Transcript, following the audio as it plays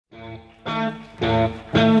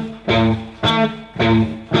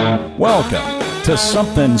Welcome to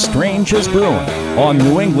Something Strange is Brewing on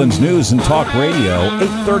New England's News and Talk Radio,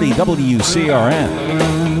 830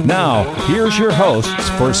 WCRN. Now, here's your hosts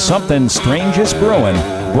for Something Strange is Brewing,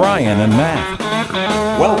 Brian and Matt.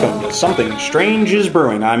 Welcome to Something Strange is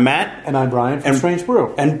Brewing. I'm Matt. And I'm Brian from Strange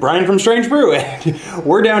Brew. And Brian from Strange Brew.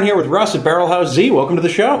 We're down here with Russ at Barrel House Z. Welcome to the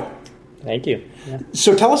show. Thank you. Yeah.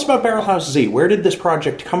 So tell us about Barrel House Z. Where did this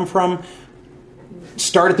project come from?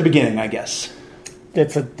 Start at the beginning, I guess.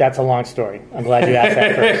 That's a long story. I'm glad you asked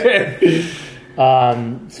that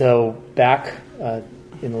first. So back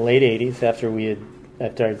in the late 80s, after we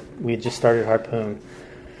had just started Harpoon,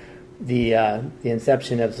 the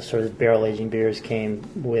inception of the sort of barrel aging beers came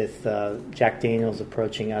with Jack Daniel's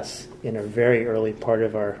approaching us in a very early part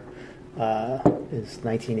of our it's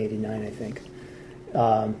 1989, I think,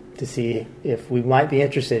 to see if we might be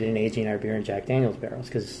interested in aging our beer in Jack Daniel's barrels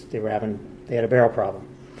because they had a barrel problem.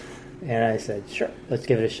 And I said, sure, let's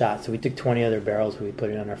give it a shot. So we took 20 other barrels. We put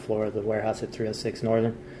it on our floor of the warehouse at 306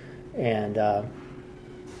 Northern. And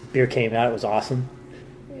beer came out. It was awesome.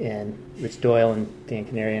 And Rich Doyle and Dan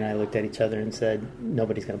Canary and I looked at each other and said,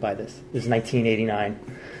 nobody's going to buy this. This is 1989.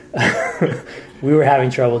 We were having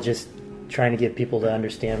trouble just trying to get people to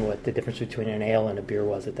understand what the difference between an ale and a beer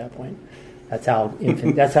was at that point. That's how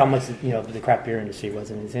much the craft beer industry was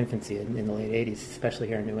in its infancy in the late 80s, especially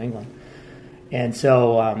here in New England. And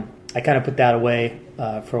so I kind of put that away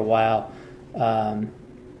for a while.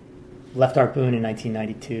 Left Harpoon in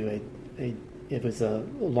 1992. It was a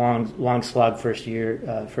long slog first 6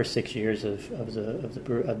 years of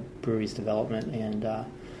the brewery's development, and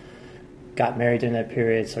got married during that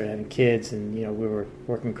period. Started having kids, and we were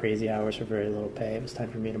working crazy hours for very little pay. It was time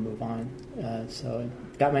for me to move on. So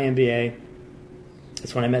I got my MBA.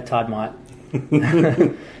 That's when I met Todd Mott.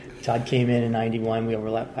 Todd came in 91. We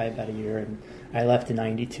overlapped by about a year, and I left in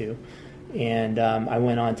 92. And I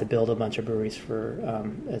went on to build a bunch of breweries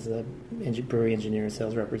as a brewery engineer and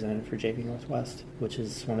sales representative for JB Northwest, which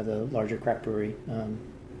is one of the larger craft brewery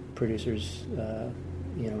producers,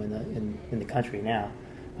 in the country now.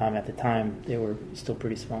 At the time, they were still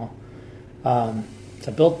pretty small. So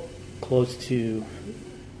I built close to.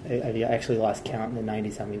 I actually lost count in the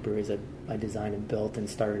 90s how many breweries I designed and built and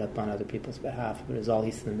started up on other people's behalf. But it was all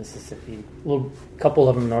east of the Mississippi. A couple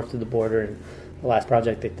of them north of the border, and the last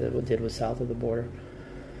project they did was south of the border.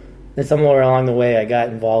 Then somewhere along the way, I got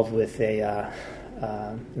involved with in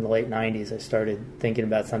the late 90s, I started thinking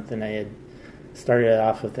about something I had started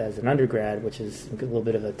off with as an undergrad, which is a little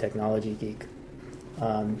bit of a technology geek.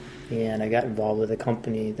 And I got involved with a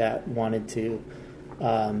company that wanted to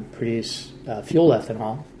produce fuel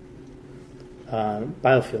ethanol,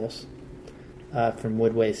 biofuels, from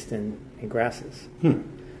wood waste and grasses.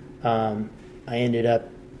 I ended up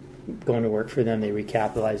going to work for them. They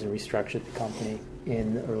recapitalized and restructured the company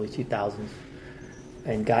in the early 2000s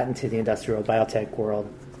and got into the industrial biotech world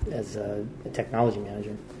as a technology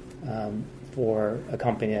manager for a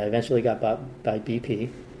company that eventually got bought by BP,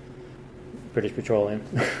 British Petroleum.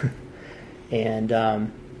 And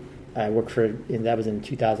I worked and that was in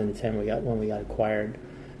 2010 when we got acquired.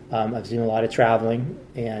 I was doing a lot of traveling,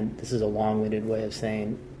 and this is a long-winded way of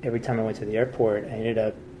saying every time I went to the airport, I ended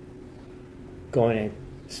up going and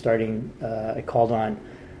starting. I called in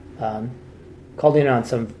on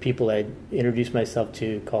some people I'd introduced myself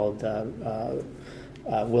to called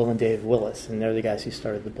Will and Dave Willis, and they're the guys who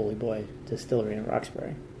started the Bully Boy Distillery in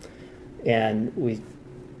Roxbury, and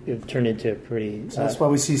it turned into a pretty. So that's why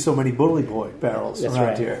we see so many Bully Boy barrels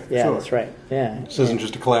around here. Yeah, sure. That's right. Yeah, this isn't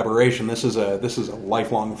just a collaboration. This is a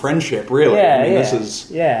lifelong friendship, really.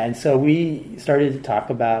 Yeah. And so we started to talk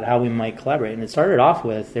about how we might collaborate, and it started off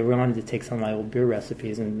with they wanted to take some of my old beer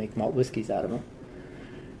recipes and make malt whiskeys out of them.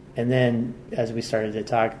 And then as we started to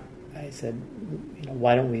talk, I said,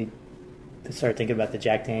 why don't we start thinking about the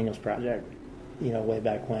Jack Daniel's project? Way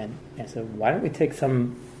back when. And I said, why don't we take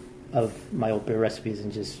some of my old beer recipes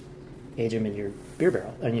and just age them in your beer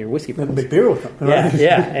barrel and your whiskey barrels. And make beer with them. Right?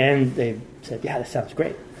 Yeah. And they said, yeah, that sounds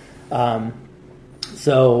great. So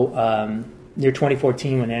near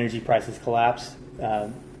 2014, when energy prices collapsed,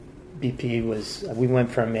 BP we went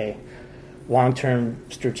from a long-term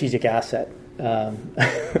strategic asset,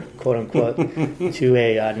 quote unquote, to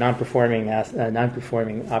a non-performing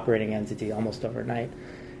operating entity almost overnight,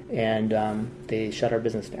 and they shut our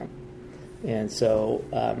business down. And so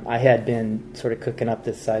I had been sort of cooking up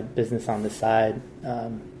this side business on the side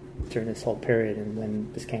during this whole period. And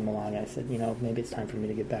when this came along, I said, maybe it's time for me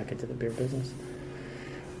to get back into the beer business.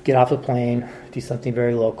 Get off the plane, do something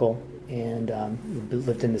very local, and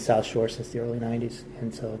lived in the South Shore since the early 90s.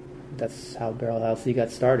 And so that's how Barrel House Z got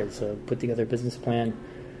started. So put together a business plan,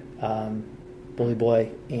 Bully Boy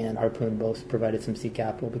and Harpoon both provided some seed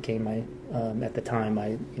capital, became my at the time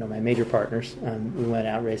my major partners. We went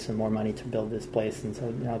out, raised some more money to build this place, and so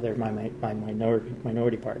now they're my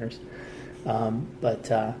minority partners.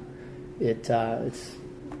 It's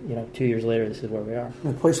 2 years later, this is where we are.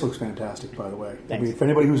 The place looks fantastic, by the way. Thanks. I mean, for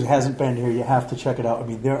anybody who hasn't been here, you have to check it out. I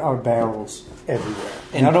mean, there are barrels everywhere.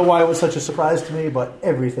 And I don't know why it was such a surprise to me, but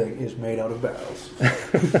everything is made out of barrels.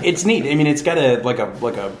 It's neat. I mean, it's got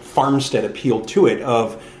a farmstead appeal to it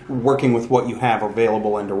of working with what you have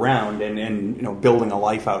available and around, and building a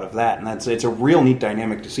life out of that. And it's a real neat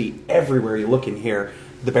dynamic to see everywhere you look in here.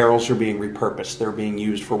 The barrels are being repurposed. They're being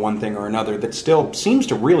used for one thing or another that still seems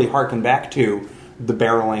to really harken back to the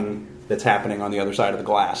barreling that's happening on the other side of the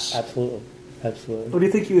glass. Absolutely. What do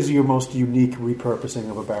you think is your most unique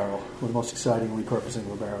repurposing of a barrel? Or the most exciting repurposing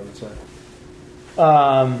of a barrel, you'd say?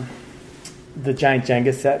 The giant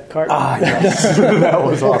Jenga set cart. Yes. That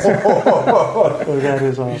was awesome. That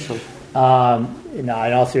is awesome. In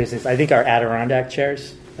all seriousness, I think our Adirondack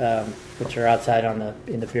chairs, which are outside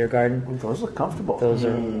in the beer garden. Those look comfortable. Those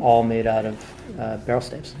are all made out of barrel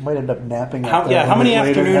staves. Might end up napping. How many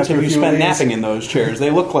afternoons have you spent napping in those chairs?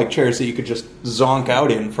 They look like chairs that you could just zonk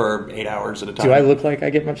out in for 8 hours at a time. Do I look like I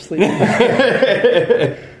get much sleep? You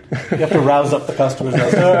have to rouse up the customers.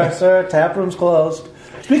 Sir, tap room's closed.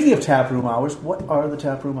 Speaking of tap room hours, what are the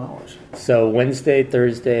tap room hours? So Wednesday,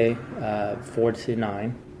 Thursday, 4 to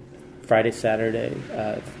 9. Friday, Saturday,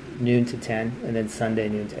 noon to 10, and then Sunday,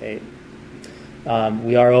 noon to 8.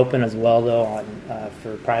 We are open as well, though,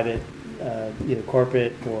 for private, either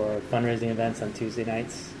corporate or fundraising events on Tuesday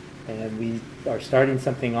nights. And we are starting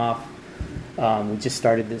something off. We just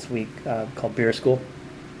started this week called Beer School.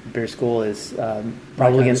 Beer School is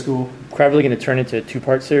probably going to turn into a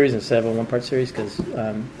 2-part series instead of a 1-part series, because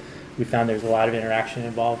we found there's a lot of interaction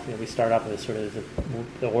involved. We start off with sort of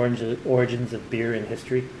the origins of beer and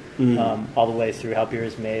history, all the way through how beer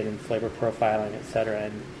is made and flavor profiling, etc.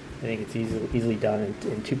 And I think it's easily done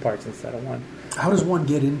in 2 parts instead of 1. How does one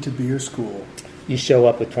get into beer school? You show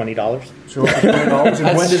up with $20. Show up with $20,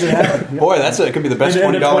 and when does it happen? Boy, it could be the best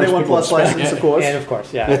 $20 21 plus license, of course. And of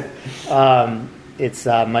course, yeah. It's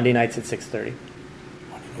Monday nights at 6:30.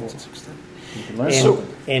 Monday nights at 6:30. You can learn something.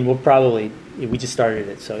 And we just started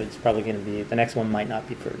it, so it's probably going to be, the next one might not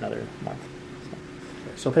be for another month.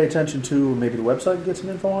 So pay attention to maybe the website, get some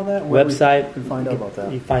info on that. Website, you can find out about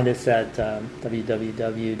that. You find us at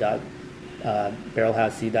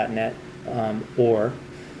www.barrelhouseseed.net or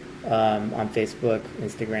on Facebook,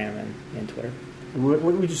 Instagram, and Twitter. What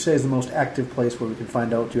would you say is the most active place where we can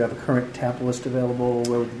find out? Do you have a current tap list available?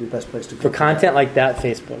 Where would be the best place to go? For content like that,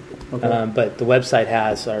 Facebook. Okay. But the website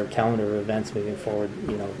has our calendar of events moving forward,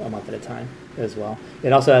 a month at a time as well.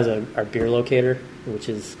 It also has our beer locator, which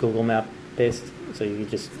is Google Map based. So you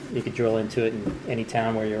could drill into it in any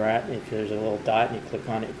town where you're at. If there's a little dot and you click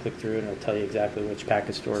on it, you click through, and it'll tell you exactly which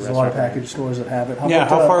package store. There's a lot of package stores that have it.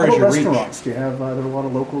 How far is your restaurants? reach? Do you have there are a lot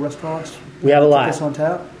of local restaurants? We have a lot. On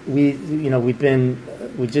tap. We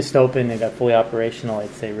just opened and got fully operational. I'd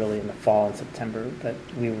say really in the fall and September, but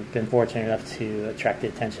we've been fortunate enough to attract the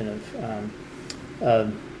attention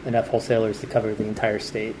of enough wholesalers to cover the entire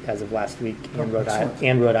state as of last week in Rhode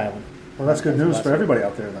Island. Well, that's good news for everybody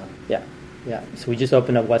out there, then. Yeah. So we just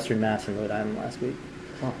opened up Western Mass and Rhode Island last week.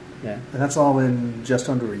 Oh. Yeah. And that's all in just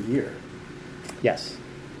under a year. Yes.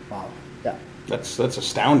 Wow. Yeah. That's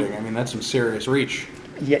astounding. I mean, that's some serious reach.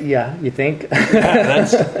 Yeah. You think?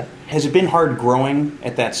 Has it been hard growing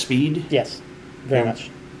at that speed? Yes. Very much.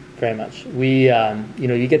 We,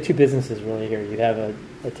 you get 2 businesses really here. You have a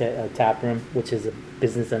tap room, which is a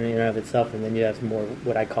business in and of itself, and then you have more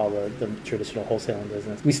what I call the traditional wholesaling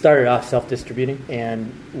business. We started off self-distributing,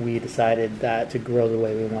 and we decided that to grow the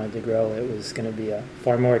way we wanted to grow, it was going to be a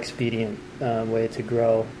far more expedient way to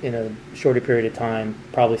grow in a shorter period of time,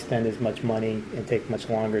 probably spend as much money and take much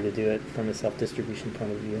longer to do it from a self-distribution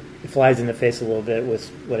point of view. It flies in the face a little bit with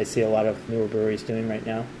what I see a lot of newer breweries doing right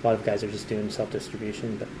now. A lot of guys are just doing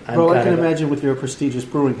self-distribution. But I can imagine with your prestigious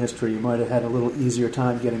brewing history, you might have had a little easier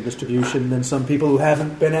time getting distribution than some people who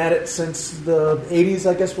haven't been at it since the 80s,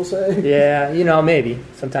 I guess we'll say. Yeah, maybe.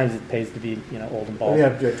 Sometimes it pays to be, old and bald. Yeah,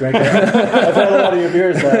 drank it. I've had a lot of your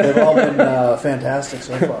beers. They've all been fantastic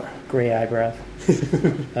so far. Gray eyebrow.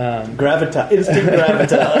 Gravitas. Instant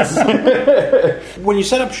gravitas. When you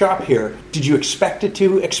set up shop here, did you expect it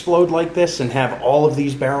to explode like this and have all of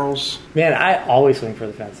these barrels? Man, I always swing for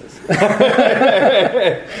the fences.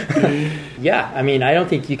 Yeah, I mean, I don't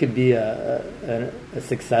think you could be a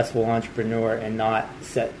successful entrepreneur and not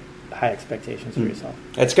set high expectations for yourself.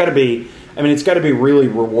 It's got to be. I mean, it's got to be really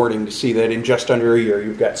rewarding to see that in just under a year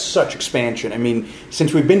you've got such expansion. I mean,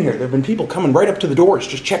 since we've been here, there have been people coming right up to the doors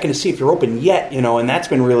just checking to see if you're open yet, and that's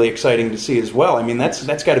been really exciting to see as well. I mean, that's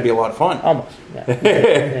got to be a lot of fun. Almost,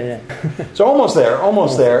 yeah. So almost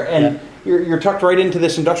there, and you're tucked right into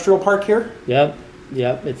this industrial park here. Yep.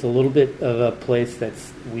 It's a little bit of a place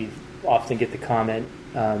we often get the comment,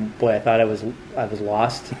 boy, I thought I was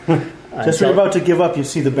lost. Just when you're about to give up, you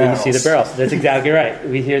see the barrels. You see the barrels. That's exactly right.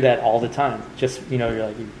 We hear that all the time. Just, you're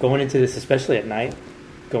like, you're going into this, especially at night,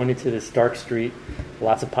 going into this dark street,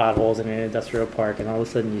 lots of potholes in an industrial park, and all of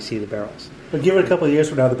a sudden you see the barrels. But give it a couple of years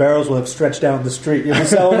from now, the barrels will have stretched down the street. You'll be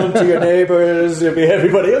selling them to your neighbors. You'll be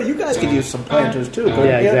everybody. Oh, you guys could use some planters too.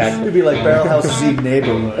 Yeah, exactly. You'd be like Barrel House Z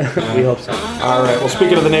neighborhood. We hope so. All right. Well,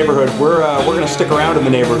 speaking of the neighborhood, we're going to stick around in the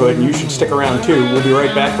neighborhood, and you should stick around too. We'll be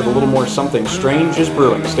right back with a little more Something Strange is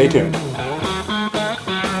Brewing. Stay tuned.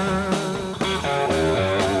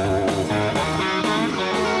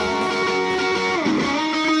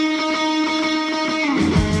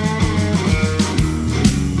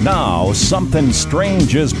 Now, Something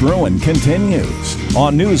Strange is Brewing continues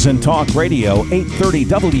on News and Talk Radio 830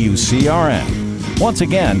 WCRN. Once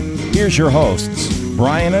again, here's your hosts,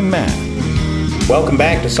 Brian and Matt. Welcome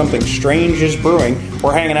back to Something Strange is Brewing.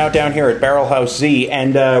 We're hanging out down here at Barrel House Z,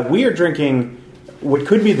 and we are drinking what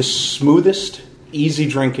could be the smoothest,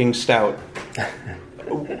 easy-drinking stout.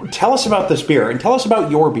 Tell us about this beer, and tell us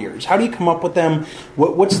about your beers. How do you come up with them?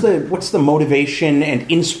 What's the motivation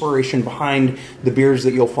and inspiration behind the beers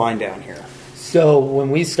that you'll find down here? So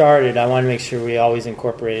when we started, I wanted to make sure we always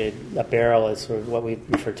incorporated a barrel as sort of what we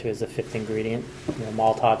refer to as the fifth ingredient: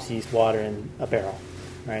 malt, hops, yeast, water, and a barrel.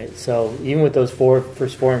 Right. So even with those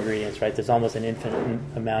first four ingredients, right, there's almost an infinite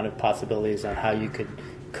amount of possibilities on how you could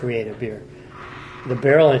create a beer. The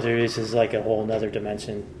barrel introduces like a whole other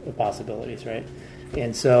dimension of possibilities, right?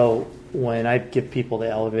 And so when I give people the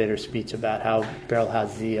elevator speech about how Barrel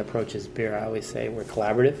House Z approaches beer, I always say we're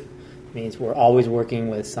collaborative. It means we're always working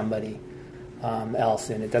with somebody else,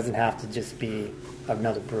 and it doesn't have to just be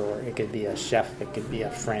another brewer. It could be a chef, it could be a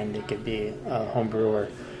friend, it could be a home brewer,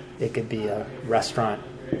 it could be a restaurant,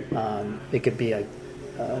 it could be a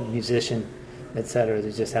musician, etc.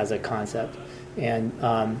 that just has a concept. And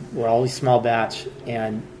we're always small batch,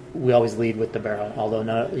 and we always lead with the barrel, although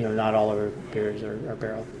not all of our beers are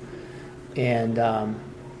barreled. And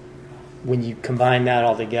when you combine that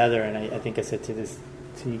all together, and I think I said to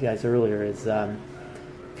you guys earlier, is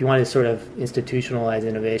if you want to sort of institutionalize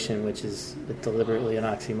innovation, which is deliberately an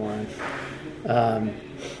oxymoron,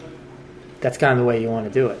 that's kind of the way you want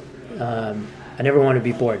to do it. I never want to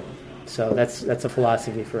be bored. So that's a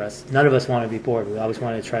philosophy for us. None of us want to be bored. We always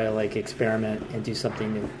want to try to experiment and do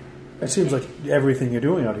something new. It seems like everything you're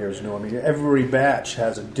doing out here is new. I mean, every batch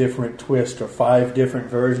has a different twist or 5 different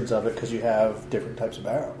versions of it because you have different types of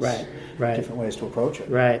barrels. Right. Different ways to approach it.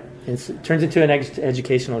 Right. It turns into an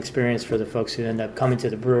educational experience for the folks who end up coming to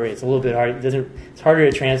the brewery. It's a little bit hard. It's harder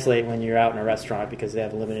to translate when you're out in a restaurant because they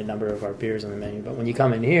have a limited number of our beers on the menu. But when you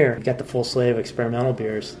come in here, you've got the full slate of experimental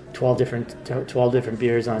beers, 12 different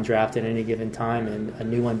beers on draft at any given time, and a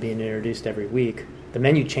new one being introduced every week. The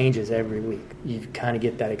menu changes every week. You kind of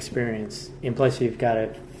get that experience. And plus, you've got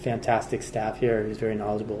a fantastic staff here who's very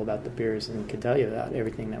knowledgeable about the beers and can tell you about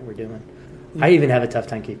everything that we're doing. I even have a tough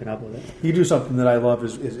time keeping up with it. You do something that I love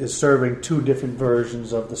is serving 2 different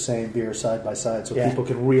versions of the same beer side by side so people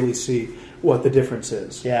can really see what the difference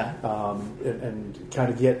is. Yeah. And kind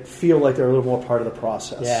of feel like they're a little more part of the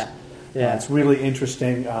process. Yeah. It's really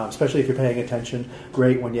interesting, especially if you're paying attention.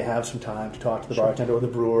 Great when you have some time to talk to the bartender or the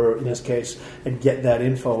brewer, in this case, and get that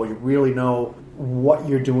info where you really know what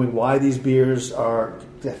you're doing, why these beers are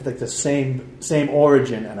like the same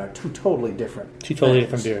origin and are 2 totally different. 2 totally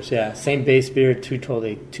different beers, yeah. Same base beer, 2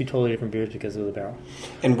 totally different beers because of the barrel.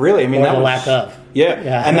 And really, I mean, or that the was, lack of.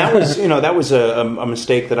 Yeah. And that was, that was a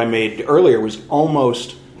mistake that I made earlier. Was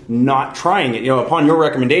almost not trying it, upon your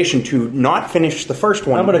recommendation to not finish the first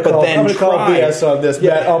one. I'm going to call BS on this.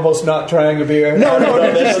 Matt almost not trying a beer. No,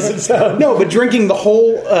 but drinking the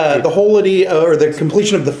wholity or the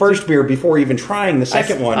completion of the first beer before even trying the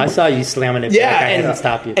second one. I saw you slamming it. Yeah, I had to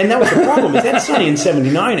stop you. And that was the problem. Is that Sunny in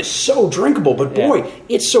 '79 is so drinkable, but boy,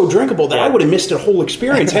 it's so drinkable that I would have missed a whole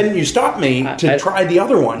experience hadn't you stopped me to try the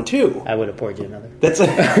other one too. I would have poured you another.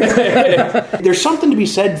 There's something to be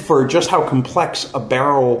said for just how complex a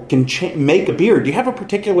barrel can make a beer. Do you have a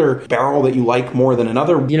particular barrel that you like more than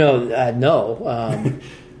another? No.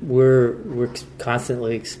 We're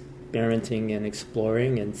constantly experimenting and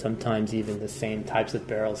exploring, and sometimes even the same types of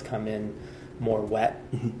barrels come in more wet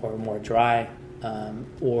or more dry,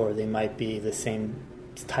 or they might be the same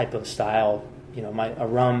type of style. You know, a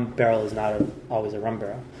rum barrel is not always a rum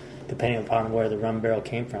barrel. Depending upon where the rum barrel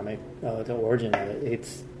came from, the origin of it,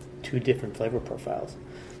 it's two different flavor profiles.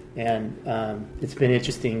 And it's been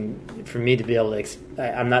interesting for me to be able to. I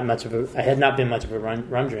had not been much of a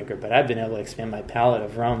rum drinker, but I've been able to expand my palate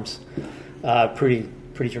of rums pretty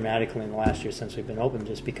dramatically in the last year since we've been open,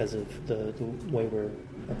 just because of the way we're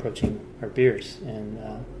approaching our beers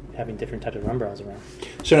and having different types of rum barrels around.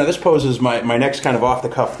 So now this poses my next kind of off the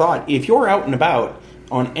cuff thought. If you're out and about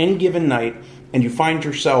on any given night and you find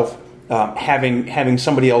yourself having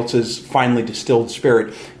somebody else's finely distilled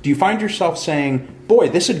spirit, do you find yourself saying, boy,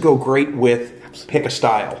 this would go great with pick a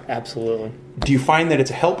style? Absolutely. Do you find that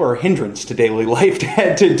it's a help or a hindrance to daily life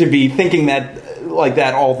to be thinking that like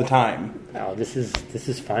that all the time? Oh, this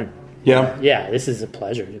is fun. Yeah? Yeah, this is a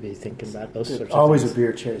pleasure to be thinking about those sorts of things. Always a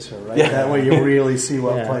beer chaser, right? Yeah. That way you really see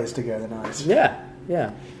what plays together nice.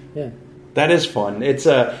 Yeah. That is fun. It's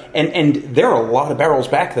and there are a lot of barrels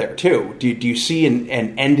back there too. Do you see an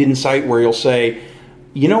end in sight where you'll say,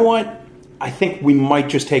 you know what, I think we might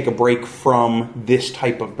just take a break from this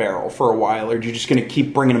type of barrel for a while, or are you just going to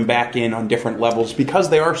keep bringing them back in on different levels because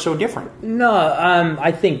they are so different? No,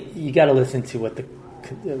 I think you got to listen to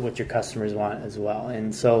what your customers want as well.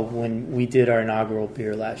 And so when we did our inaugural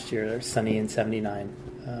beer last year, Sunny in 79,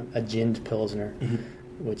 a ginned pilsner. Mm-hmm.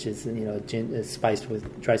 Which is, you know, gin is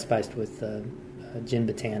dry spiced with gin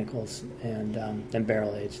botanicals and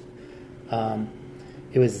barrel aged.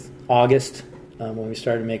 It was August when we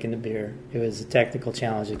started making the beer. It was a technical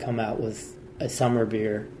challenge to come out with a summer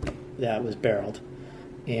beer that was barreled,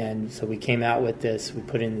 and so we came out with this. We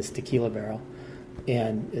put in this tequila barrel,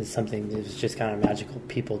 and it's something that was just kind of magical.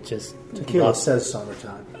 People just tequila says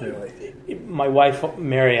summertime. Really, my wife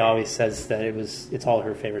Mary always says that it's all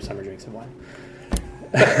her favorite summer drinks and wine.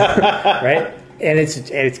 Right, and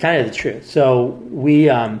it's kind of the truth. So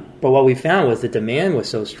but what we found was the demand was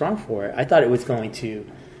so strong for it. I thought we were going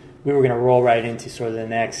to roll right into sort of the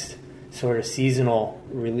next sort of seasonal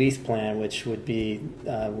release plan, which would be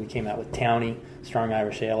we came out with Townie Strong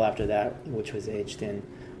Irish Ale after that, which was aged in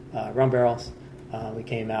rum barrels. We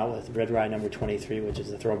came out with Red Rye Number 23, which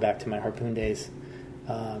is a throwback to my Harpoon days,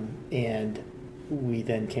 and we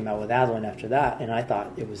then came out with Adeline after that. And I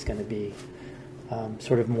thought it was going to be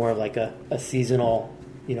sort of more like a seasonal,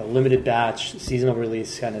 you know, limited batch, seasonal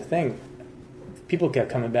release kind of thing. People kept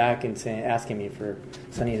coming back and asking me for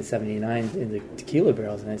Sunny in 79 in the tequila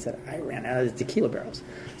barrels, and I said, I ran out of the tequila barrels.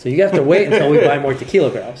 So you have to wait until we buy more tequila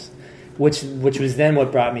barrels, which was then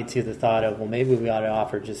what brought me to the thought of, well, maybe we ought to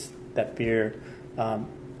offer just that beer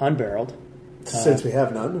unbarreled. Since we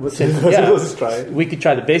have none, let's try it. We could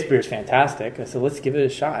try the base beer. Is fantastic. I said, let's give it a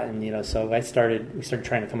shot. And, you know, so we started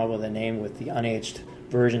trying to come up with a name with the unaged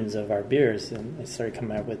versions of our beers. And I started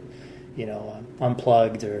coming up with, you know,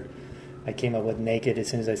 Unplugged, or I came up with Naked. As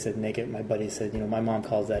soon as I said Naked, my buddy said, you know, my mom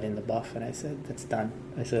calls that In the Buff. And I said, that's done.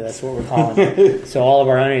 I said, that's what we're calling it. So all of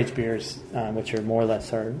our unaged beers, which are more or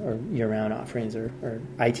less our year-round offerings, or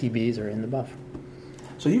ITBs, are In the Buff.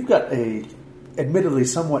 So you've got a admittedly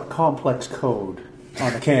somewhat complex code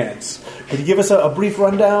on the cans. Can you give us a brief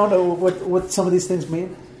rundown of what some of these things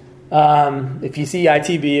mean? If you see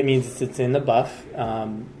ITB, it means it's in the buff,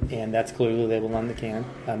 and that's clearly labeled on the can.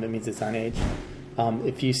 It means it's unaged.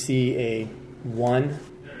 If you see a 1,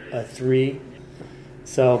 a 3,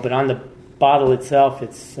 but on the bottle itself,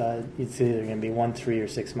 it's either going to be 1, 3, or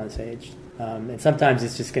 6 months aged. And sometimes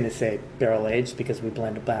it's just going to say barrel aged because we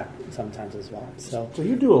blend it back sometimes as well. So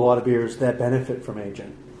you do a lot of beers that benefit from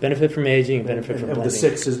aging. Benefit from aging and benefit from blending. The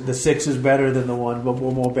six is better than the 1, but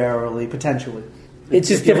more barrel-y, potentially. It's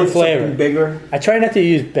just different flavor. Bigger. I try not to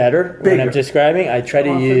use better when I'm describing. I try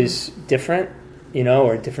to use different, you know,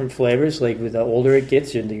 or different flavors. Like with the older it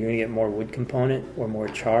gets, you're going to get more wood component or more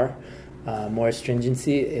char. More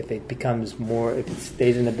astringency. If it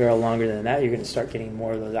stays in the barrel longer than that, you're going to start getting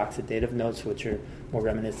more of those oxidative notes, which are more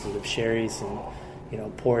reminiscent of sherries and, you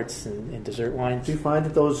know, ports and dessert wines. Do you find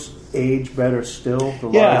that those age better still? The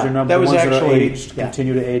larger number, the ones that are aged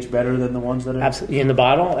continue to age better than the ones that are absolutely in the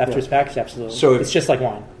bottle after it's packaged. Absolutely. So it's just like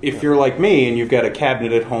wine. If you're like me and you've got a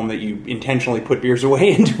cabinet at home that you intentionally put beers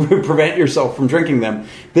away in to prevent yourself from drinking them,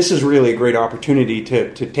 this is really a great opportunity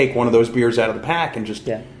to take one of those beers out of the pack and just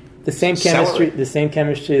The same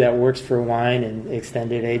chemistry that works for wine and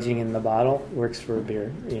extended aging in the bottle works for a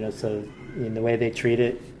beer. You know, so in the way they treat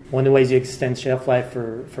it, one of the ways you extend shelf life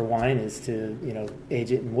for wine is to, you know,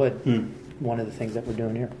 age it in wood. One of the things that we're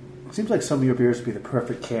doing here. It seems like some of your beers would be the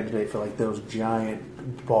perfect candidate for like those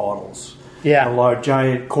giant bottles. Yeah. The large,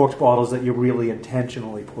 giant corked bottles that you really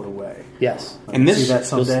intentionally put away. Yes. And this, see that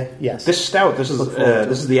someday? Yes. This stout, this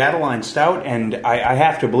is the Adeline Stout, and I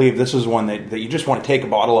have to believe this is one that you just want to take a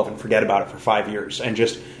bottle of and forget about it for 5 years, and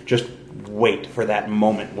just wait for that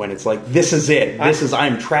moment when it's like, this is it.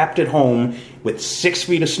 I'm trapped at home with 6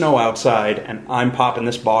 feet of snow outside, and I'm popping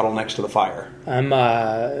this bottle next to the fire. I'm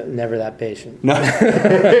never that patient. No.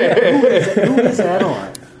 Who is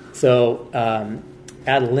Adeline? So,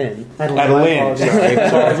 Adeline. Adeline. Sorry.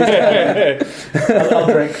 I'll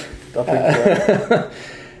drink. I'll drink.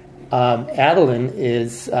 Adeline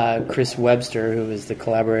is Chris Webster, who is the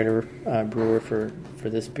collaborator brewer for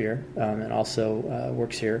this beer, and also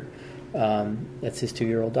works here. That's his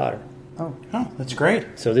 2-year-old daughter. Oh, that's great.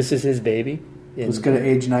 So this is his baby. Who's going to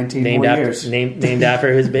age 19 named more after, years. Named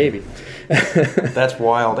after his baby. That's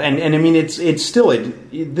wild. And I mean, it's still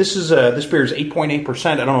this beer is 8.8%.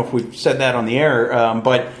 I don't know if we've said that on the air,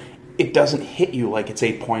 but it doesn't hit you like it's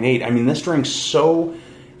 8.8. I mean, this drink's so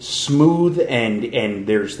smooth, and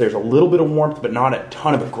there's a little bit of warmth, but not a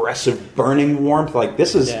ton of aggressive burning warmth. Like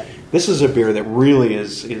this is a beer that really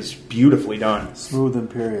is beautifully done. Smooth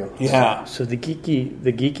Imperial. Yeah. So the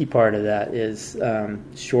geeky part of that is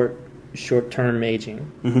short-term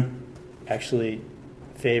aging. Actually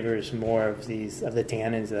favors more of the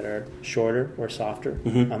tannins that are shorter or softer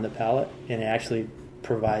on the palate, and it actually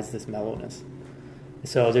provides this mellowness.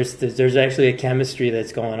 So there's actually a chemistry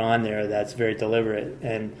that's going on there that's very deliberate,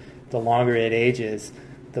 and the longer it ages,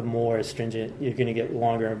 the more astringent you're going to get,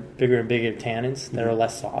 bigger and bigger tannins that are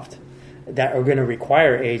less soft, that are going to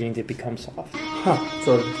require aging to become soft.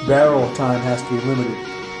 So barrel time has to be limited.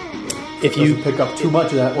 If you you pick up too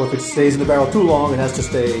much of that, or if it stays in the barrel too long, it has to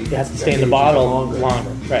stay. It has to stay in the bottle longer.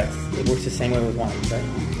 Right. It works the same way with wine, right?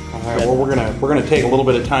 All right. Well, we're gonna take a little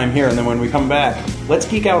bit of time here, and then when we come back, let's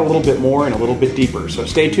geek out a little bit more and a little bit deeper. So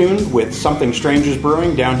stay tuned with Something Strange is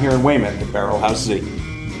Brewing down here in Weymouth at Barrel House Z.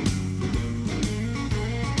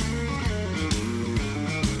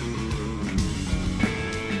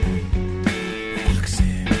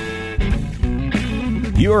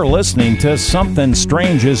 You're listening to Something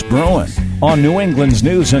Strange is Brewing on New England's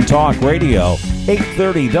News and Talk Radio,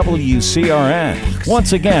 830 WCRN.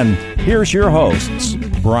 Once again, here's your hosts,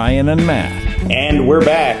 Brian and Matt. And we're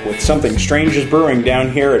back with Something Strange is Brewing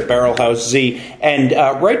down here at Barrel House Z. And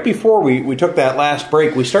right before we took that last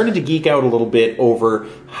break, we started to geek out a little bit over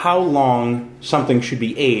how long something should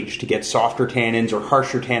be aged to get softer tannins or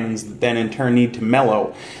harsher tannins that then in turn need to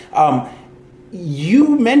mellow.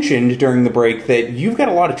 You mentioned during the break that you've got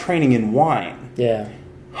a lot of training in wine. Yeah.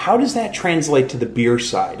 How does that translate to the beer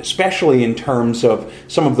side, especially in terms of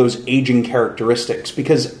some of those aging characteristics?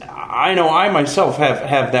 Because I know I myself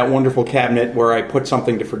have that wonderful cabinet where I put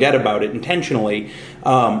something to forget about it intentionally.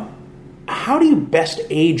 How do you best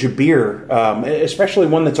age a beer, especially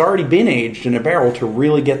one that's already been aged in a barrel, to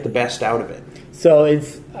really get the best out of it? So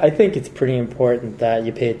I think it's pretty important that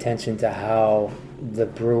you pay attention to how the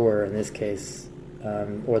brewer, in this case,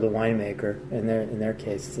 or the winemaker, in their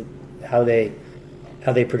case, how they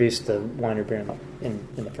produce the wine or beer in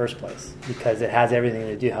the first place, because it has everything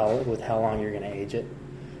to do with how long you're going to age it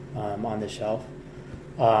on the shelf.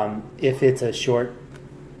 If it's a short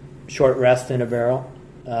rest in a barrel,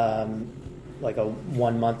 like a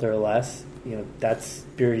 1 month or less, that's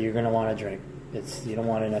beer you're going to want to drink. You don't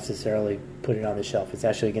want to necessarily put it on the shelf. It's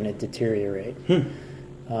actually going to deteriorate.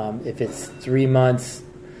 If it's 3 months,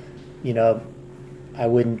 I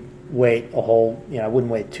wouldn't wait I wouldn't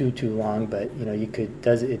wait too long, but you could.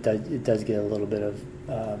 It does get a little bit of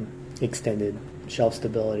extended shelf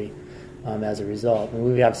stability as a result. And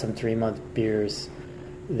we have some 3-month beers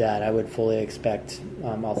that I would fully expect,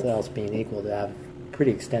 all else being equal, to have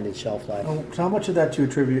pretty extended shelf life. So how much of that do you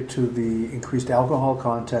attribute to the increased alcohol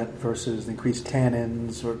content versus the increased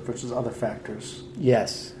tannins versus other factors?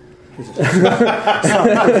 Yes.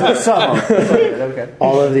 Some. Okay.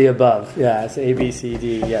 All of the above. Yeah, it's A, B, C,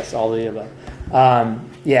 D. Yes, all of the above.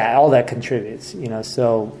 All that contributes.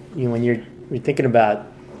 So when you're thinking about,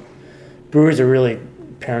 brewers are really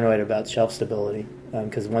paranoid about shelf stability,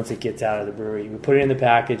 because once it gets out of the brewery, you put it in the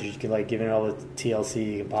package, you can give it all the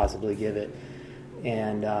TLC you can possibly give it,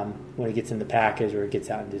 and when it gets in the package or it gets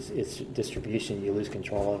out into its distribution, you lose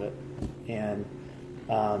control of it, and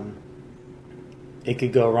it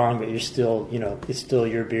could go wrong, but it's still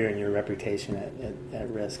your beer and your reputation at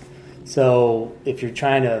risk. So if you're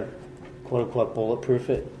trying to quote unquote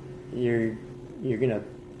bulletproof it, you're going to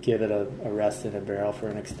give it a rest in a barrel for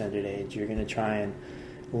an extended age. You're going to try and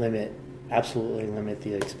absolutely limit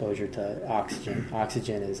the exposure to oxygen.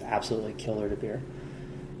 Oxygen is absolutely killer to beer.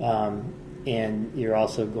 and you're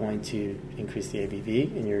also going to increase the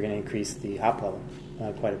ABV, and you're going to increase the hop level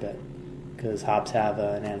quite a bit, because hops have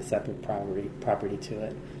an antiseptic property to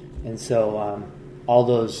it. And so all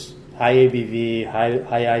those high ABV,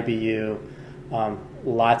 high IBU,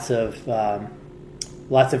 lots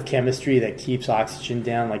of chemistry that keeps oxygen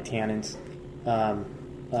down, like tannins,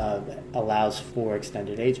 allows for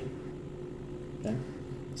extended aging. Okay?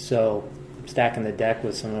 So stacking the deck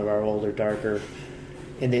with some of our older, darker.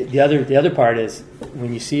 And the other part is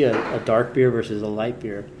when you see a dark beer versus a light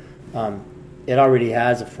beer, it already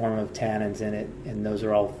has a form of tannins in it, and those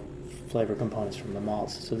are all flavor components from the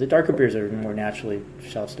malts. So the darker beers are more naturally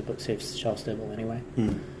shelf stable anyway.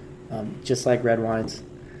 Just like red wines,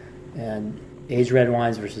 and aged red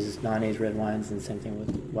wines versus non-aged red wines, and same thing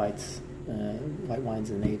with whites, white wines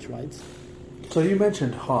and aged whites. So you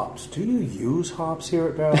mentioned hops. Do you use hops here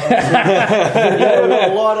at Barrel House?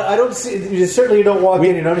 A lot. I don't see. You certainly don't walk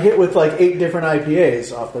in. You don't hit with like 8 different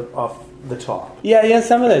IPAs off the top. Yeah.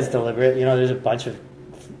 Some of that's deliberate. There's a bunch of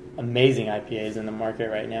amazing IPAs in the market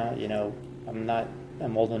right now.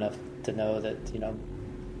 I'm old enough to know that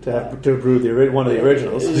to brew one of the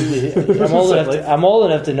originals. I'm old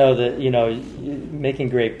enough to know that making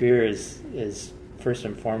great beer is first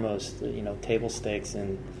and foremost table stakes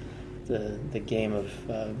and the game of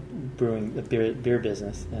brewing the beer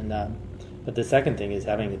business. And but the second thing is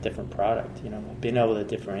having a different product. Being able to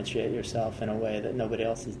differentiate yourself in a way that nobody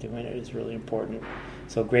else is doing it is really important.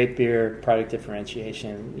 So great beer, product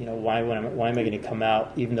differentiation. Why am I going to come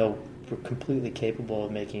out, even though we're completely capable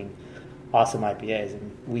of making awesome IPAs,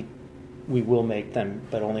 and we will make them,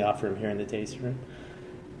 but only offer them here in the tasting room.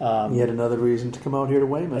 Yet another reason to come out here to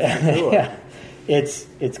Weymouth. Yeah,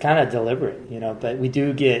 it's kind of deliberate, but we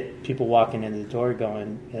do get people walking in the door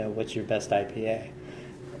going, what's your best IPA?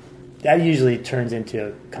 That usually turns into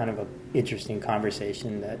a kind of an interesting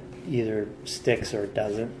conversation that either sticks or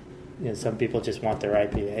doesn't. Some people just want their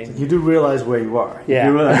IPA. You do realize where you are. Yeah.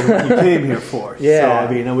 You realize what you came here for. Yeah.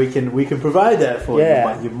 So, we can provide that for Yeah.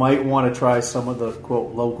 you, but you might want to try some of the,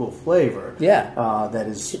 quote, local flavor. Yeah. That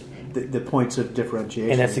is the points of differentiation.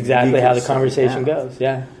 And that's exactly how the conversation goes.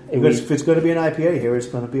 Yeah. Because if it's going to be an IPA here, it's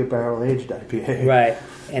going to be a barrel-aged IPA. Right.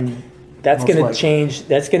 And that's going to change.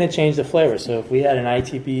 That's going to change the flavor. So if we had an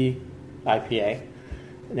ITB IPA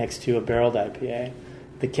next to a barreled IPA,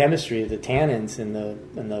 the chemistry, the tannins and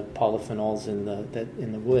the polyphenols in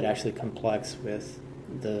the wood actually complex with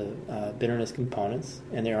the bitterness components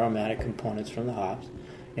and the aromatic components from the hops.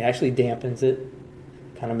 It actually dampens it,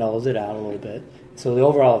 kind of mellows it out a little bit. So the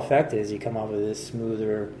overall effect is you come up with this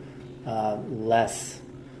smoother, less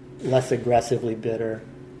aggressively bitter,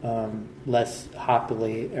 less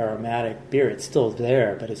hoppily aromatic beer. It's still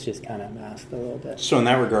there, but it's just kind of masked a little bit. So in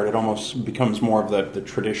that regard, it almost becomes more of the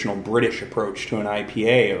traditional British approach to an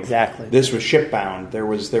IPA. Exactly. This was shipbound. There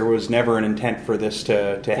was never an intent for this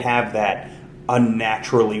to have that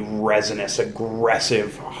unnaturally resinous,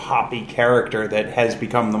 aggressive, hoppy character that has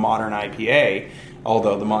become the modern IPA,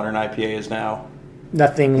 although the modern IPA is now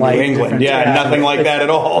nothing like New England. Yeah, nothing like that at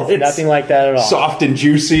all. It's nothing like that at all. Soft and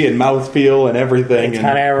juicy and mouthfeel and everything. It's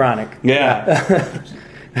kind of ironic. Yeah.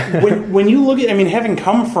 when you look at, having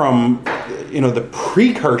come from, the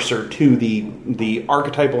precursor to the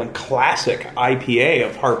archetypal and classic IPA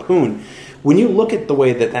of Harpoon, when you look at the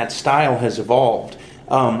way that style has evolved,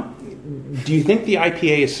 do you think the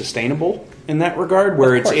IPA is sustainable in that regard,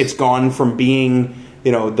 where it's gone from being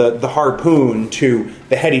the Harpoon to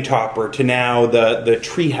the Heady Topper to now the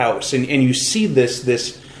Treehouse, and you see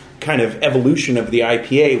this kind of evolution of the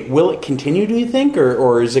IPA. Will it continue, do you think,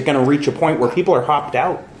 or is it going to reach a point where people are hopped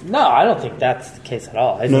out? No, I don't think that's the case at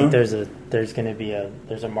all. I think there's going to be a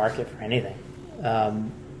market for anything,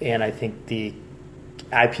 and I think the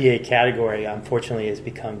IPA category, unfortunately, has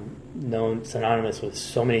become known synonymous with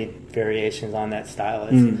so many variations on that style.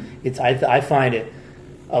 I find it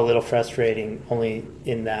a little frustrating, only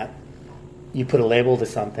in that you put a label to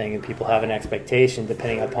something and people have an expectation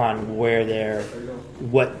depending upon what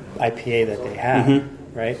IPA that they have,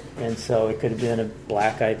 right? And so it could have been a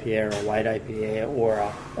black IPA or a white IPA or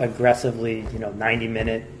a aggressively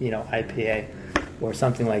 90-minute IPA or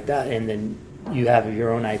something like that, and then you have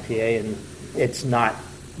your own IPA and it's not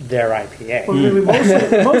their IPA. Well,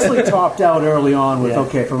 we mostly topped out early on with,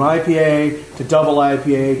 from IPA to double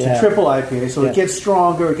IPA to triple IPA. So it gets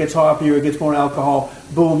stronger, it gets hoppier, it gets more alcohol.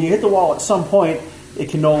 Boom, you hit the wall at some point, it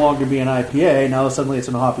can no longer be an IPA. Now suddenly it's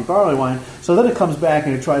a hoppy barley wine. So then it comes back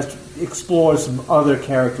and it tries to explore some other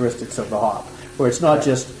characteristics of the hop, where it's not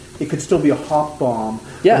just, it could still be a hop bomb,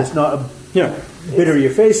 but it's not bitter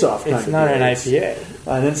your face off. It's not an IPA.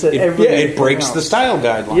 And it's it breaks the style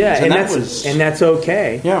guidelines. Yeah, and that's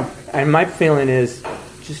okay. Yeah. And my feeling is,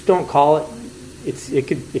 just don't call it. It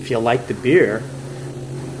could, if you like the beer,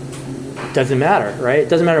 it doesn't matter, right? It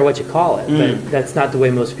doesn't matter what you call it, but that's not the way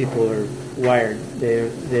most people are wired.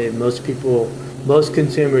 Most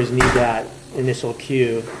consumers need that initial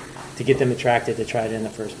cue to get them attracted to try it in the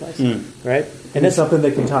first place, right? And it's something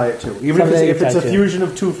they can tie it to. Even if it's a fusion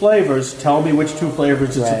of two flavors, tell me which two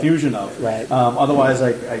flavors it's a fusion of. Right. Otherwise,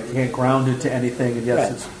 I can't ground it to anything. And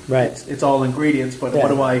yes, it's all ingredients, but what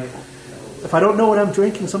do I... If I don't know what I'm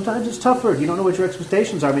drinking, sometimes it's tougher. You don't know what your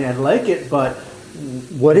expectations are. I mean, I like it, but...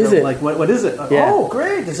 What is it? Like, what is it? Yeah. Oh,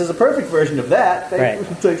 great. This is a perfect version of that.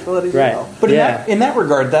 Thanks for letting me know. But in that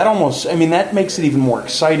regard, that makes it even more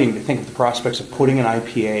exciting to think of the prospects of putting an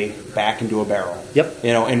IPA back into a barrel. Yep.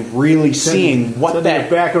 And really seeing what that...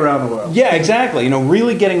 back around the world. Yeah, exactly.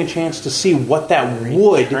 Really getting a chance to see what that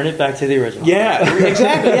would... Turn it back to the original. Yeah,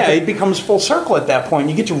 exactly. Yeah, it becomes full circle at that point.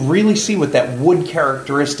 You get to really see what that wood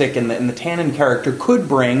characteristic and the tannin character could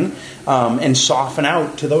bring and soften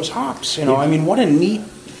out to those hops. What a neat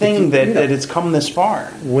thing that it's come this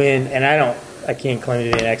far. I can't claim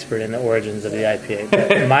to be an expert in the origins of the IPA,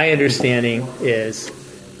 but my understanding is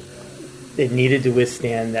it needed to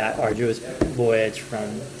withstand that arduous voyage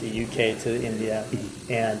from the UK to India,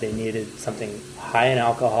 and they needed something high in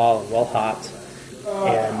alcohol and well hopped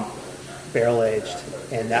and barrel aged,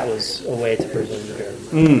 and that was a way to preserve the beer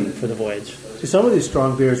for the voyage. See, some of these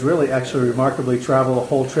strong beers really actually remarkably travel a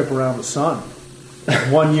whole trip around the sun.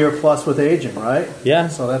 1 year plus with aging, right? Yeah.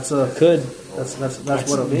 So that's what it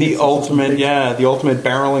means. The ultimate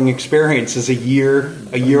barreling experience is a year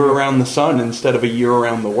around the sun instead of a year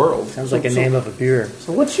around the world. Sounds like a name of a beer.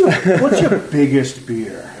 So what's your biggest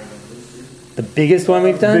beer? The biggest one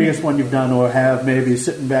we've done? The biggest one you've done, or have maybe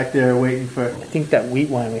sitting back there waiting for... I think that wheat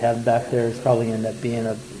wine we have back there is probably end up being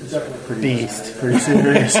a beast. Pretty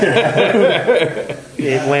serious.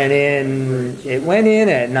 It went in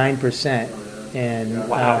at 9%. And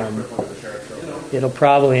it'll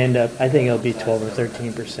probably end up, I think it'll be 12 or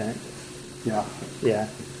 13%. Yeah.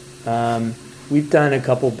 We've done a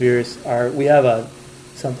couple beers. We have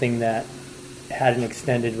something that had an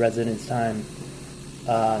extended residence time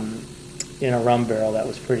in a rum barrel that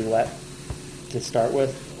was pretty wet to start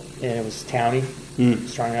with, and it was Townie,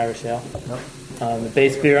 strong Irish ale. Yep. The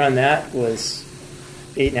base beer on that was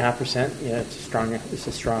 8.5%. It's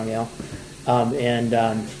a strong ale, and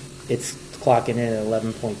it's clocking in at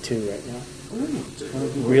 11.2 right now.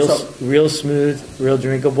 Real smooth, real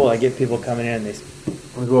drinkable. I get people coming in and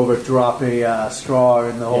we go over, drop a straw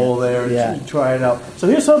in the hole there and try it out. So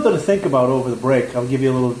here's something to think about over the break. I'll give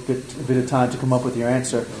you a bit of time to come up with your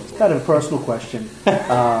answer. It's kind of a personal question. So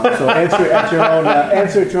answer at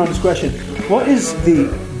your own discretion. What is the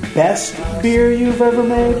best beer you've ever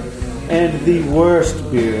made and the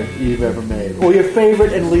worst beer you've ever made? Or your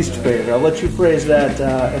favorite and least favorite. I'll let you phrase that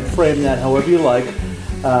and frame that however you like.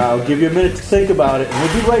 I'll give you a minute to think about it, and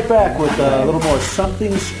we'll be right back with a little more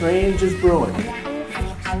Something Strange is Brewing.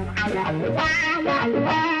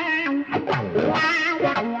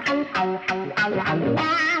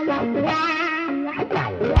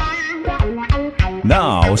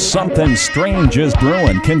 Now, Something Strange is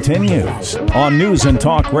Brewing continues on News and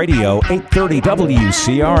Talk Radio 830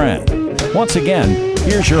 WCRN. Once again,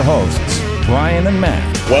 here's your hosts, Brian and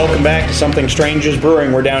Matt. Welcome back to Something Strange is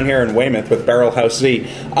Brewing. We're down here in Weymouth with Barrel House Z.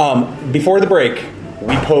 Before the break,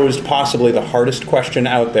 we posed possibly the hardest question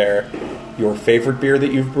out there. Your favorite beer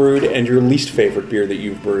that you've brewed and your least favorite beer that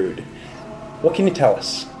you've brewed. What can you tell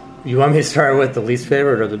us? You want me to start with the least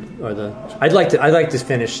favorite or the? I'd like to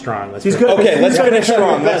finish strong. Let's finish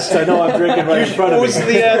strong. I know I'm drinking right in front of me. What was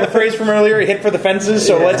the phrase from earlier? Hit for the fences.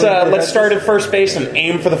 So let's start at first base and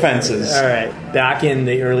aim for the fences. All right. Back in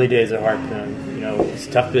the early days of Harpoon, it was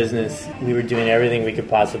tough business. We were doing everything we could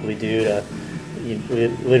possibly do to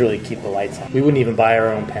literally keep the lights on. We wouldn't even buy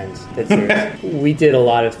our own pens. That's serious. We did a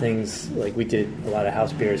lot of things, like we did a lot of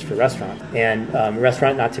house beers for restaurants. And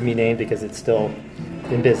restaurant, not to be named because it's still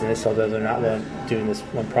in business, although they're not doing this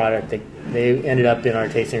one product. They ended up in our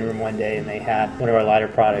tasting room one day and they had one of our lighter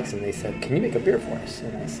products and they said, "Can you make a beer for us?"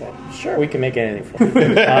 And I said, "Sure, we can make anything for you."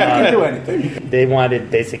 We can do anything. They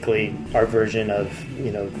wanted basically our version of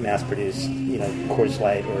mass-produced Coors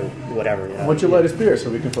Light or whatever. What's your lightest beer so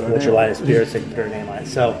we can put our name on it? What's your lightest beer so we can put our name on it?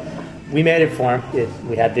 So we made it for them.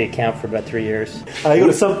 We had the account for about 3 years. You go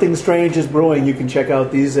to Something Strange is Brewing. You can check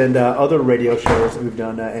out these and other radio shows that we've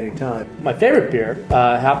done anytime. My favorite beer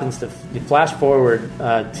happens to flash forward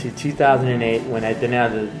to 2008 when I'd been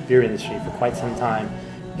out of the beer industry for quite some time.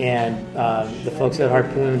 And the folks at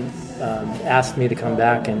Harpoon asked me to come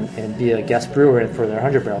back and be a guest brewer for their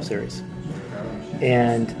 100 barrel series.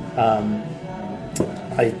 And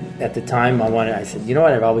at the time, I said, you know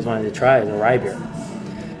what, I've always wanted to try is a rye beer.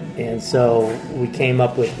 And so we came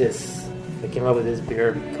up with this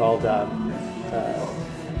beer called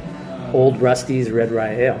Old Rusty's Red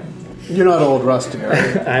Rye Ale. You're not Old Rusty, are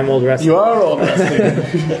you? I'm Old Rusty. You are Old Rusty.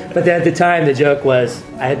 But at the time, the joke was,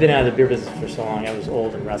 I had been out of the beer business for so long, I was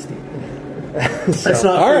old and rusty. That's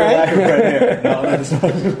not for the lack of red hair. No,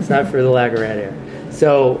 it's not for the lack of red hair.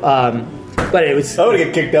 So, but it was... I would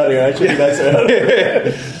get kicked out here. I shouldn't have said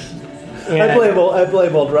I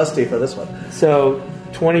blame Old Rusty for this one. So,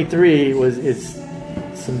 23 is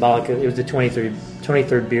symbolic. It was the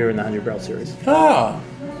 23rd beer in the 100 barrel series. Oh.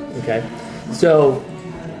 Okay. So,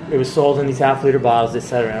 it was sold in these half-liter bottles,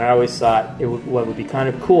 etc. And I always thought what would be kind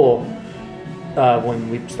of cool when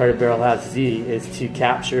we started Barrel House Z is to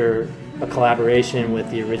capture a collaboration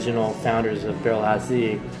with the original founders of Barrel House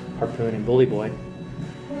Z, Harpoon and Bully Boy,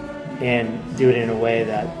 and do it in a way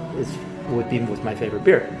that would be with my favorite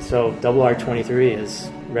beer. So Double R23 is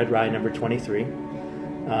Red Rye number 23.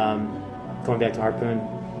 Going back to Harpoon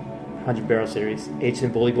 100 barrel series, aged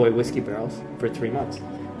in Bully Boy whiskey barrels for 3 months.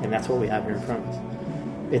 And that's what we have here in front of us.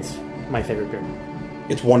 It's my favorite beer.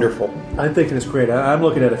 It's wonderful. I'm thinking it's great. I'm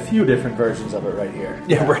looking at a few different versions of it right here.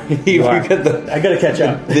 Yeah, right. You got I got to catch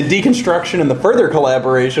up. The deconstruction and the further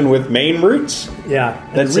collaboration with Maine Roots. Yeah,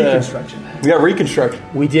 That's reconstruction. We got reconstruction.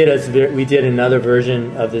 We did another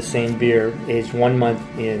version of the same beer, aged 1 month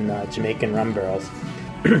in Jamaican rum barrels.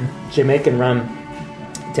 Jamaican rum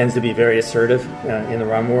tends to be very assertive in the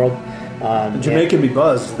rum world. Jamaican be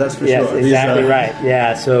buzzed, that's for yes, sure. Exactly right.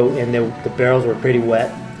 Yeah. So, and the barrels were pretty wet.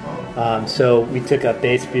 So we took a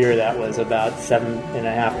base beer that was about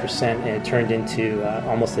 7.5%, and it turned into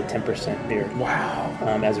almost a 10% beer. Wow.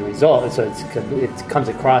 As a result, so it comes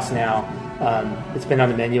across now. It's been on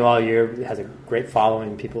the menu all year. It has a great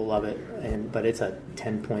following. People love it. But it's a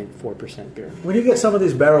 10.4% beer. When you get some of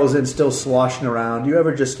these barrels in still sloshing around, do you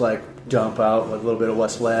ever just like dump out a little bit of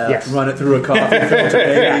what's left, yes. run it through a coffee filter,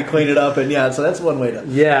 maybe clean it up, and so that's one way to.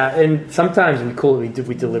 Yeah, and sometimes we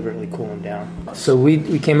deliberately cool them down. So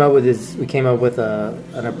we came up with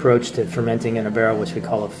an approach to fermenting in a barrel, which we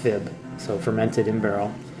call a fib. So fermented in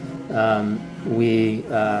barrel. We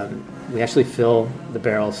actually fill the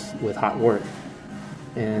barrels with hot wort,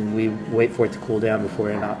 and we wait for it to cool down before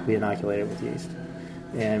we inoculate it with yeast.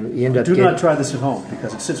 And we end up not try this at home,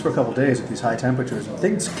 because it sits for a couple of days at these high temperatures.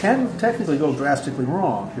 Things can technically go drastically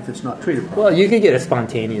wrong if it's not treated properly. Well, you could get a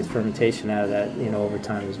spontaneous fermentation out of that, over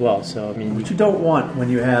time as well. So I mean, which you don't want when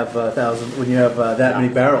you have that many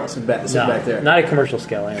barrels sitting back there. Not at commercial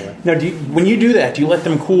scale anyway. Now, when you do that, do you let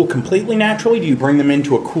them cool completely naturally? Do you bring them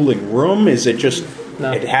into a cooling room? Is it just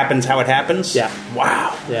it happens how it happens? Yeah.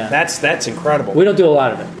 Wow. Yeah. That's incredible. We don't do a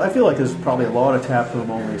lot of it. I feel like there's probably a lot of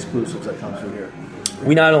taproom only exclusives that come through here.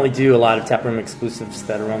 We not only do a lot of taproom exclusives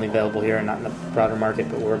that are only available here and not in the broader market,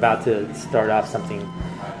 but we're about to start off something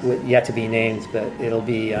yet to be named, but it'll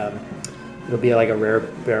be like a rare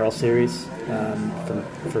barrel series.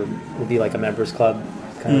 It'll be like a members club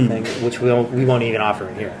kind of thing, which we won't even offer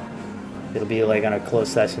in here. It'll be like on a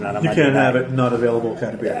closed session on a Monday can't night. have it not available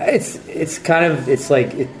kind of beer.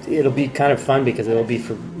 It'll be kind of fun because it'll be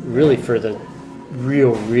for the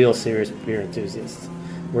real serious beer enthusiasts.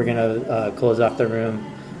 We're going to close off the room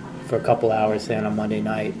for a couple hours on a Monday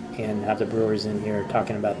night and have the brewers in here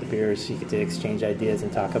talking about the beers. So you get to exchange ideas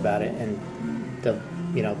and talk about it, and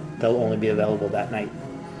they'll only be available that night.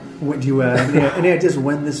 Do you have any ideas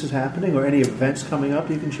when this is happening, or any events coming up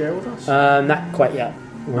you can share with us? Not quite yet.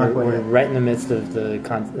 We're right in the midst of the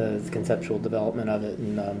conceptual development of it,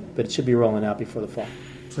 but it should be rolling out before the fall.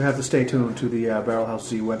 So have to stay tuned to the Barrel House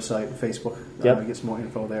Z website and Facebook. Get some more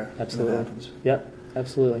info there. Absolutely. When it happens. Yep.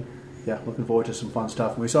 Absolutely. Yeah, looking forward to some fun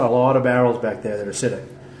stuff. We saw a lot of barrels back there that are sitting.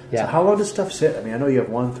 Yeah. So how long does stuff sit? I mean, I know you have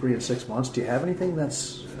 1, 3, and 6 months. Do you have anything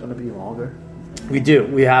that's going to be longer? We do.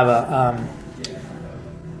 We have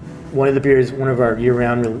one of our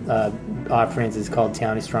year-round offerings is called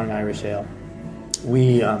Townie Strong Irish Ale.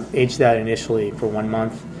 We aged that initially for 1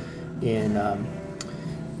 month in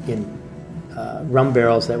rum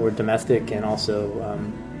barrels that were domestic, and also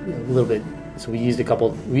a little bit. So we used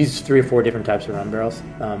 3 or 4 different types of rum barrels,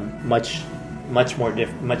 much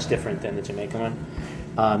different than the Jamaican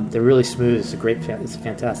one. They're really smooth. It's a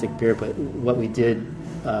fantastic beer. But what we did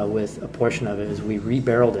with a portion of it is we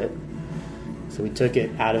re-barreled it. So we took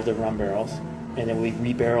it out of the rum barrels, and then we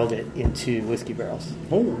re-barreled it into whiskey barrels.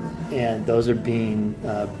 Oh. And those have been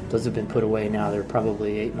put away now. They're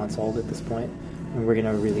probably 8 months old at this point. and we're going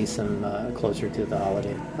to release them closer to the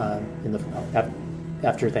holiday in the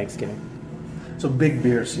after Thanksgiving. So big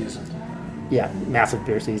beer season. Yeah, massive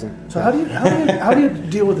beer season. So how do you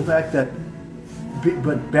deal with the fact that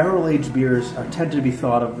but barrel-aged beers tend to be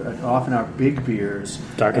thought of often are big beers,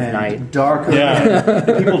 dark of night, darker. Yeah.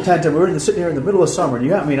 And people tend to. We're sitting here in the middle of summer,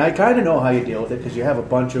 and I kind of know how you deal with it because you have a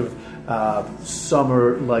bunch of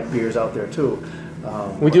summer-like beers out there too.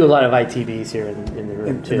 We do a lot of ITBs here in the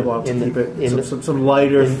room too. Some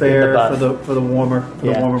lighter fare for the warmer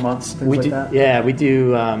months. Things that. Yeah, we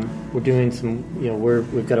do. We're doing some.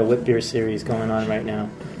 We've got a whip beer series going on right now.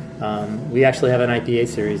 We actually have an IPA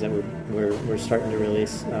series that we're starting to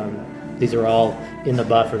release. These are all in the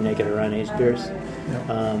buff or naked or unaged beers.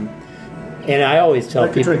 Yeah. And I always tell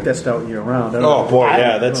people, drink that stout year round. Oh boy,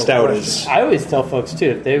 that stout is. I always tell folks too,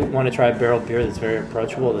 if they want to try a barrel beer that's very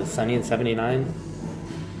approachable, the Sunny and 79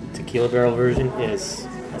 tequila barrel version is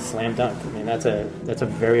a slam dunk. I mean, that's a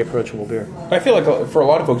very approachable beer. I feel like for a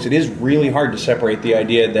lot of folks, it is really hard to separate the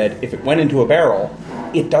idea that if it went into a barrel,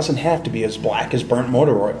 it doesn't have to be as black as burnt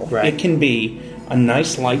motor oil. Right. It can be a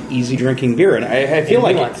nice, light, easy drinking beer, and I feel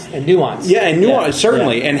like nuance. Yeah, and nuance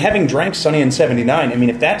certainly. Yeah. And having drank Sunny and 79, I mean,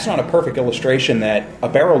 if that's not a perfect illustration that a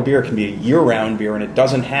barrel beer can be a year-round beer, and it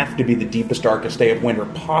doesn't have to be the deepest, darkest day of winter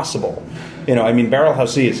possible. I mean, Barrel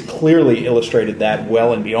House Z has clearly illustrated that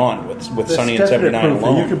well and beyond with Sunny and 79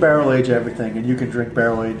 alone. You can barrel age everything, and you can drink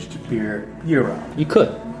barrel aged beer year round. You could,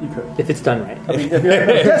 if it's done right. I mean,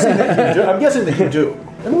 I'm guessing that you do.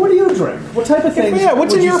 And what do you drink? What type of things? Yeah,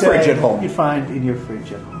 what's in your fridge at home? You find in your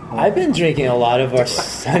fridge at home. I've been drinking a lot of our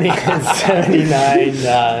Sunny and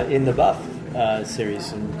 79 in the buff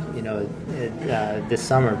series, and this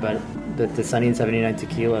summer, but the Sunny and 79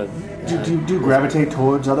 tequila. Do you gravitate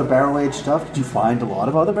towards other barrel aged stuff? Did you find a lot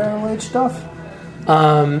of other barrel aged stuff?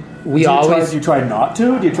 Do you try not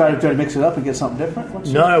to? Do you try to mix it up and get something different?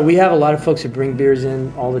 No, we have a lot of folks who bring beers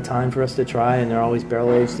in all the time for us to try, and they're always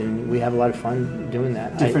barrel aged, and we have a lot of fun doing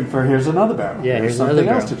that. Here's another barrel. Yeah, here's another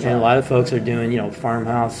barrel. And a lot of folks are doing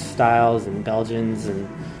farmhouse styles and Belgians and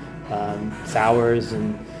sours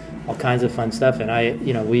and all kinds of fun stuff, and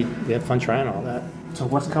we have fun trying all that. So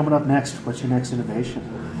what's coming up next? What's your next innovation?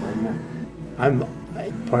 I'm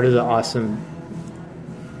part of the awesome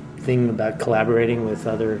thing about collaborating with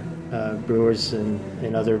other brewers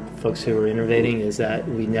and other folks who are innovating is that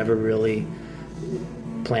we never really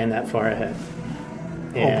plan that far ahead.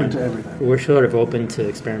 And open to everything. We're sort of open to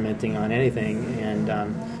experimenting on anything,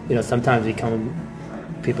 and sometimes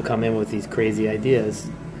people come in with these crazy ideas.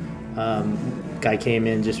 Guy came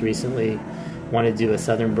in just recently, wanted to do a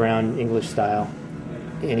Southern Brown English style,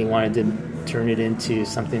 and he wanted to turn it into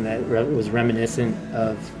something that was reminiscent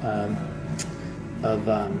of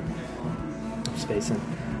spacing.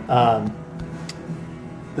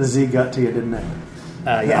 The Z got to you, didn't it?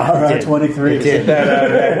 Yeah, it 23. It did.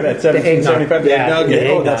 That 1775 eggnog.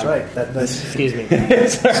 That's right. Excuse me.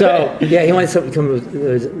 So, he wanted something to come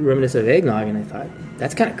with reminiscent of eggnog, and I thought,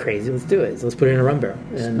 that's kind of crazy. Let's do it. So let's put it in a rum barrel.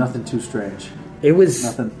 And nothing too strange. It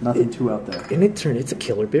was nothing too out there. And it's a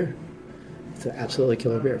killer beer. It's an absolutely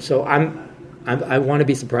killer beer. So I want to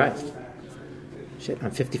be surprised. Shit,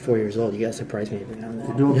 I'm 54 years old. You gotta surprise me every now and then.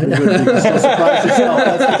 You're doing pretty good. You can still surprise yourself,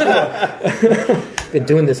 that's for sure. Been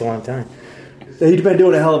doing this a long time. You've been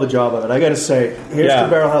doing a hell of a job of it. I got to say, here's to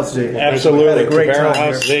Barrel House Z. Absolutely, great Barrel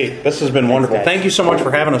House Z. This has been wonderful. Thank you so much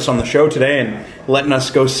for having us on the show today and letting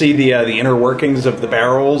us go see the inner workings of the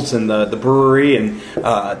barrels and the brewery and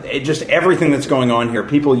just everything that's going on here.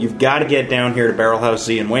 People, you've got to get down here to Barrel House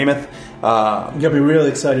Z in Weymouth. You're gonna be really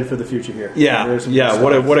excited for the future here. Yeah.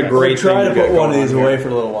 What a great thing. Try to put one of these away for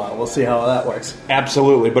a little while. We'll see how that works.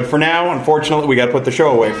 Absolutely, but for now, unfortunately, we got to put the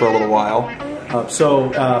show away for a little while.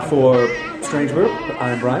 For Strange Brew,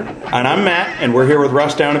 I'm Brian. And I'm Matt, and we're here with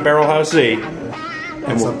Russ down at Barrel House Z.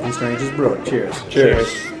 And Something Strange is Brewing. Cheers. Cheers.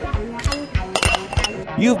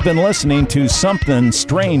 You've been listening to Something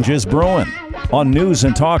Strange is Brewing on News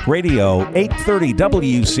and Talk Radio 830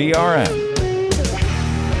 WCRN.